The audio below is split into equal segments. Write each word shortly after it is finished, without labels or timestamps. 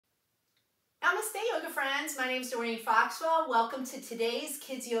Namaste, yoga friends. My name is Doreen Foxwell. Welcome to today's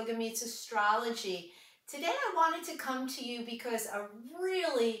Kids Yoga Meets Astrology. Today I wanted to come to you because a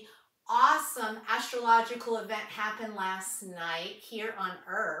really awesome astrological event happened last night here on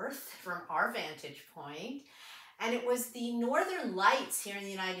Earth from our vantage point. And it was the Northern Lights here in the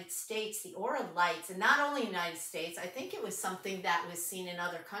United States, the Aura Lights, and not only United States, I think it was something that was seen in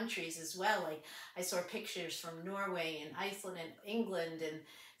other countries as well. Like I saw pictures from Norway and Iceland and England and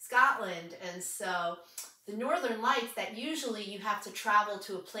Scotland. And so the Northern Lights that usually you have to travel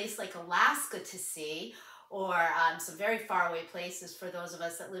to a place like Alaska to see, or some very faraway places for those of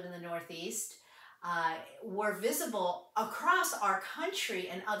us that live in the Northeast, were visible across our country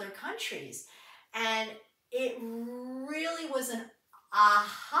and other countries. And it really was an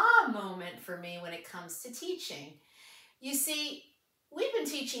aha moment for me when it comes to teaching. You see, we've been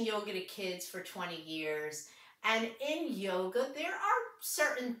teaching yoga to kids for 20 years. And in yoga, there are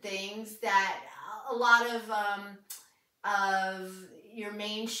certain things that a lot of your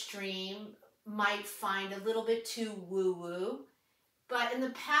mainstream might find a little bit too woo-woo. But in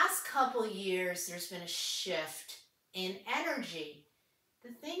the past couple years, there's been a shift in energy. The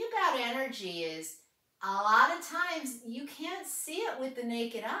thing about energy is, a lot of times you can't see it with the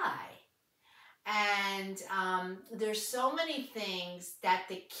naked eye. And there's so many things that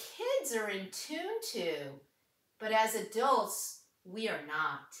the kids are in tune to, but as adults, we are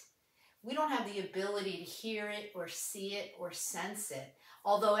not. We don't have the ability to hear it or see it or sense it.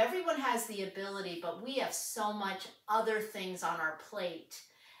 Although everyone has the ability, but we have so much other things on our plate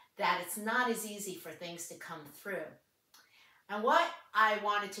that it's not as easy for things to come through. And what I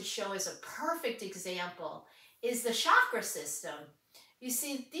wanted to show as a perfect example is the chakra system. You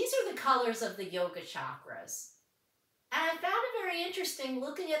see, these are the colors of the yoga chakras. And I found it very interesting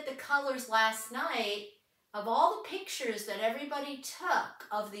looking at the colors last night of all the pictures that everybody took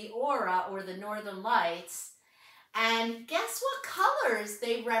of the aura or the Northern Lights. And guess what colors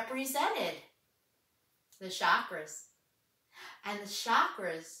they represented? The chakras. And the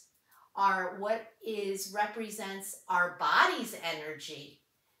chakras are what represents our body's energy.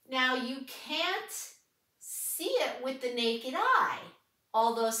 Now, you can't see it with the naked eye,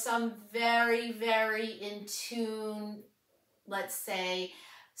 although some very, very in tune, let's say,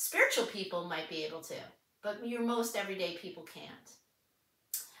 spiritual people might be able to, but your most everyday people can't.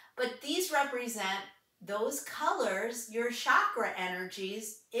 But these represent those colors, your chakra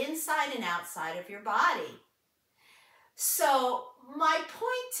energies inside and outside of your body. So my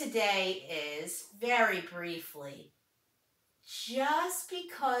point today is, very briefly, just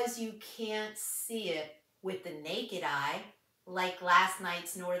because you can't see it with the naked eye, like last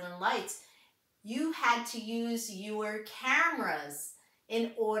night's Northern Lights, you had to use your cameras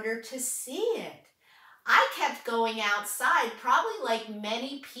in order to see it. I kept going outside, probably like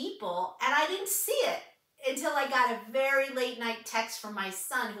many people, and I didn't see it until I got a very late night text from my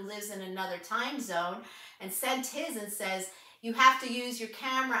son who lives in another time zone and sent his and says, you have to use your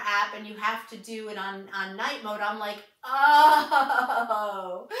camera app and you have to do it on night mode. I'm like,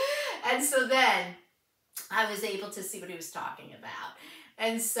 oh. And so then I was able to see what he was talking about.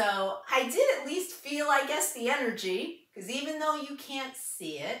 And so I did at least feel, I guess, the energy, because even though you can't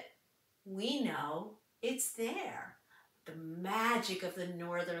see it, we know it's there. The magic of the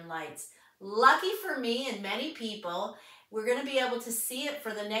Northern Lights. Lucky for me and many people, we're going to be able to see it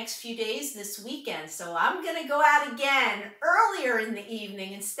for the next few days this weekend. So I'm going to go out again earlier in the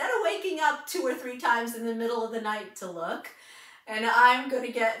evening instead of waking up 2 or 3 times in the middle of the night to look. And I'm going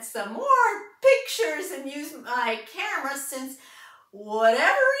to get some more pictures and use my camera, since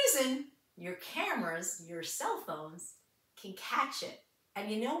whatever reason, your cameras, your cell phones can catch it.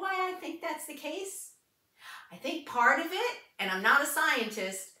 And you know why I think that's the case? I think part of it, and I'm not a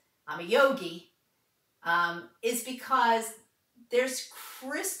scientist, I'm a yogi, is because there's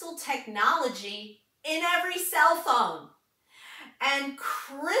crystal technology in every cell phone. And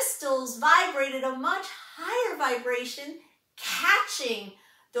crystals vibrate at a much higher vibration, catching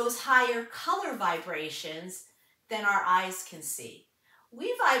those higher color vibrations than our eyes can see.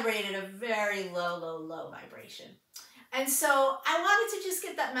 We vibrate at a very low, low, low vibration. And so I wanted to just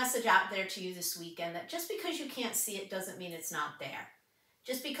get that message out there to you this weekend, that just because you can't see it doesn't mean it's not there.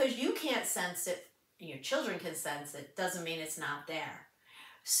 Just because you can't sense it, your children can sense it, doesn't mean it's not there.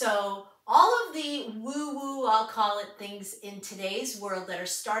 So all of the woo-woo, I'll call it, things in today's world that are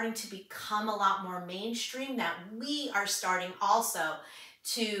starting to become a lot more mainstream, that we are starting also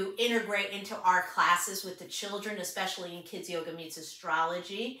to integrate into our classes with the children, especially in Kids Yoga Meets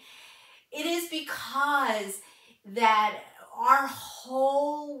Astrology, it is because that our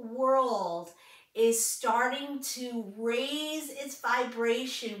whole world is starting to raise its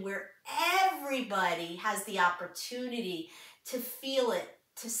vibration, where everybody has the opportunity to feel it,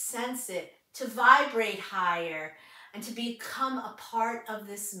 to sense it, to vibrate higher, and to become a part of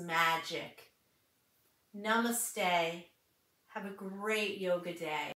this magic. Namaste. Have a great yoga day.